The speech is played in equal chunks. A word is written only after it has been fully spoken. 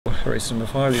race number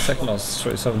 5, the second last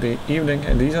race of the evening,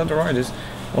 and these are the riders.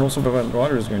 One also prevent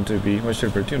rider is going to be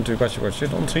Borte, on 2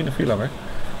 Quashi, on 3 Nafila,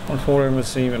 on 4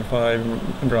 Embassy, and 5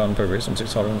 Imran Pervez, on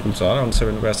 6 Harun Kulzara, on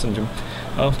 7 West and Jim.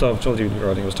 After I've told you the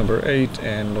riding was number 8,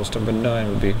 and lost number 9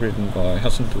 will be ridden by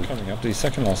Hassan Tool. Coming up, the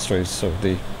second last race of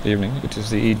the evening, it is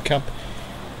the Eid Cup,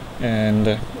 and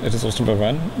it is also number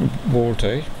 1,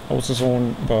 Borte, also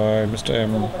owned by Mr.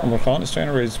 Umar Khan. His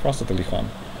trainer is Rasat Ali Khan.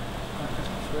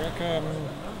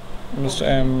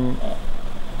 Mr.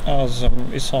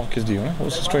 Ishaq is the owner,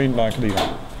 also trained by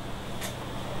Khalifa.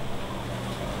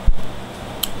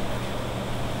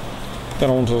 Then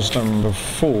on to number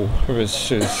 4,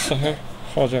 which is Sahar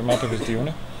Khaja Matab is the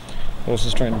owner, also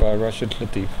trained by Rashid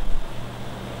Latif.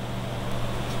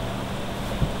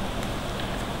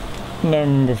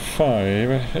 Number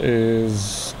 5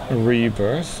 is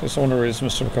Rebirth. His owner is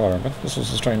Mr. Karam. This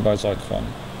was trained by Zaid Khan.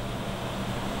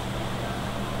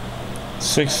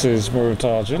 6 is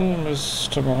Murtajil.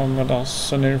 Mr. Muhammad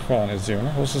Hassan Irfan is the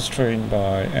owner. Also trained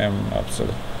by M. Abdul.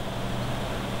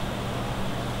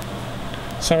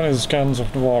 7 is Guns of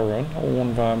Navarone,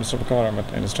 owned by Mr. Karam,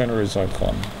 and his trainer is Zaid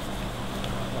Khan.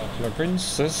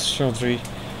 Princess Chaudhry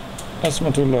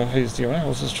Asmatullah is the owner.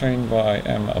 Also trained by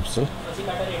M. Abdul.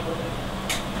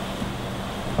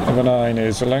 Number 9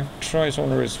 is Electra. His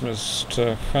owner is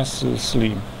Mr. Faisal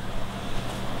Salim,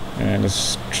 and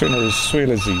his trainer is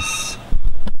Suhail Aziz.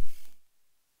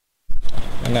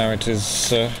 And now it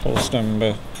is horse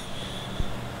number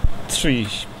 3,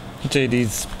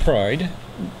 JD's Pride.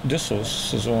 This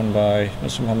horse is owned by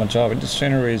Mr. Muhammad Javed. His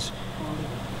trainer is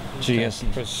GS.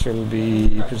 First will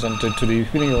be presented to the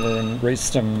winning owner in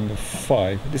race number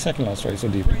 5, the second last race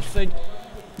of the evening.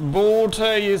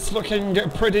 Borte is looking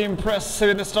pretty impressive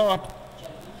in the start.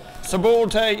 So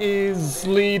Borte is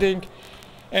leading,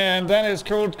 and then is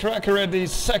Cold Cracker at the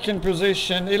 2nd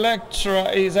position.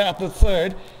 Electra is at the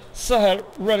 3rd. Sahar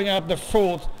running at the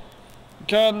 4th.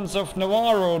 Guns of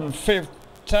Navarro on 5th.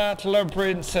 Tatler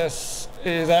Princess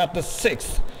is at the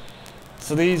 6th.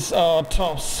 So these are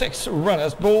top 6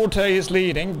 runners. Borte is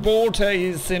leading. Borte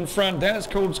is in front. Then is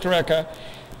Cold Cracker.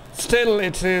 Still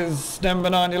it is number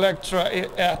 9 Electra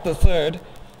at the 3rd.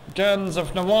 Guns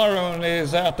of Navarro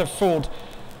is at the 4th.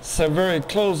 So very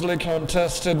closely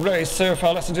contested race so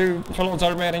far. Let's do follows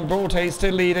are remaining. Borte is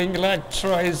still leading.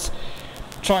 Electra is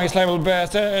trying his level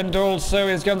best, and also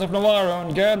is Guns of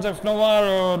Navarro. Guns of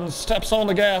Navarro steps on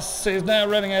the gas, is now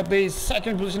running at the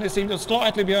 2nd position. He seems to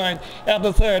slightly behind at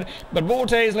the 3rd, but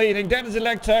Borte is leading. Then is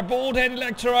Electra. Borte and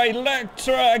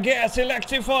Electra, gas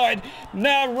electrified,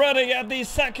 now running at the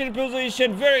 2nd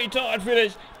position. Very tight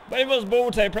finish, but it was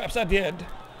Borte perhaps at the end.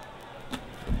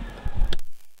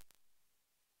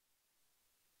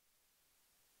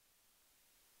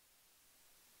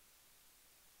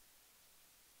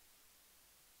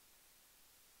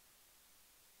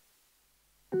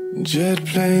 Jet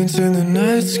planes in the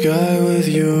night sky with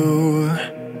you,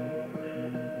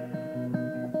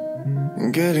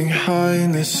 getting high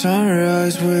in the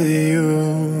sunrise with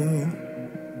you,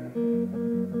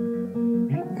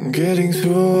 getting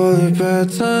through all the bad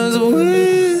times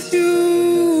with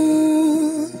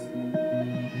you.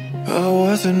 I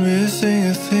wasn't missing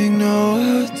a thing, no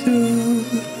I do.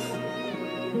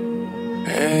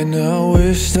 And I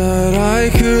wish that I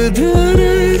could build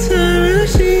a time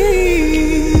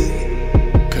machine,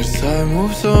 'cause time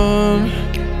moves on,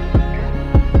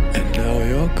 and now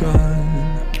you're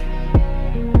gone.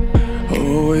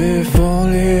 Oh, if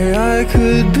only I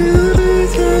could build a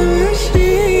time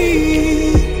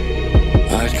machine,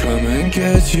 I'd come and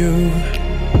get you.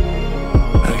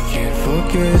 I can't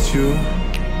forget you.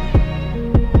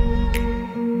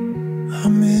 I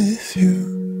miss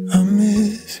you, I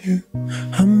miss you,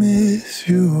 I miss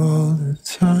you all the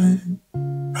time.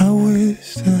 I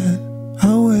wish that,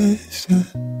 I wish that,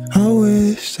 I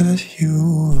wish that you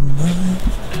were mine.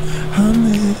 I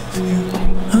miss you,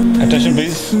 I miss Attention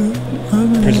please. you, I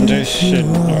miss Presentation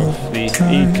you all of the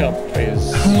time. Eid Cup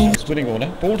is winning order.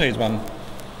 Borte has won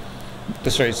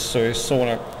this race, so his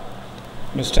owner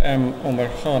Mr. M. Omar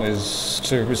Khan is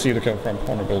to receive the cup from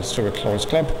Honourable Stuart Lord's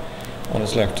Club. On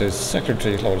his left is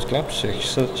Secretary Lord's Club, Sheikh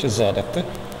Shahzad Akhtar.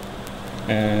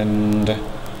 And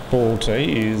Borte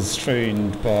is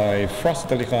trained by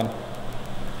Rasat Ali Khan,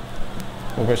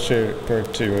 of which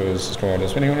Borte was described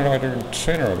as winning owner, rider and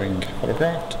trainer being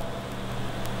photographed.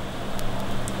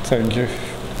 Thank you.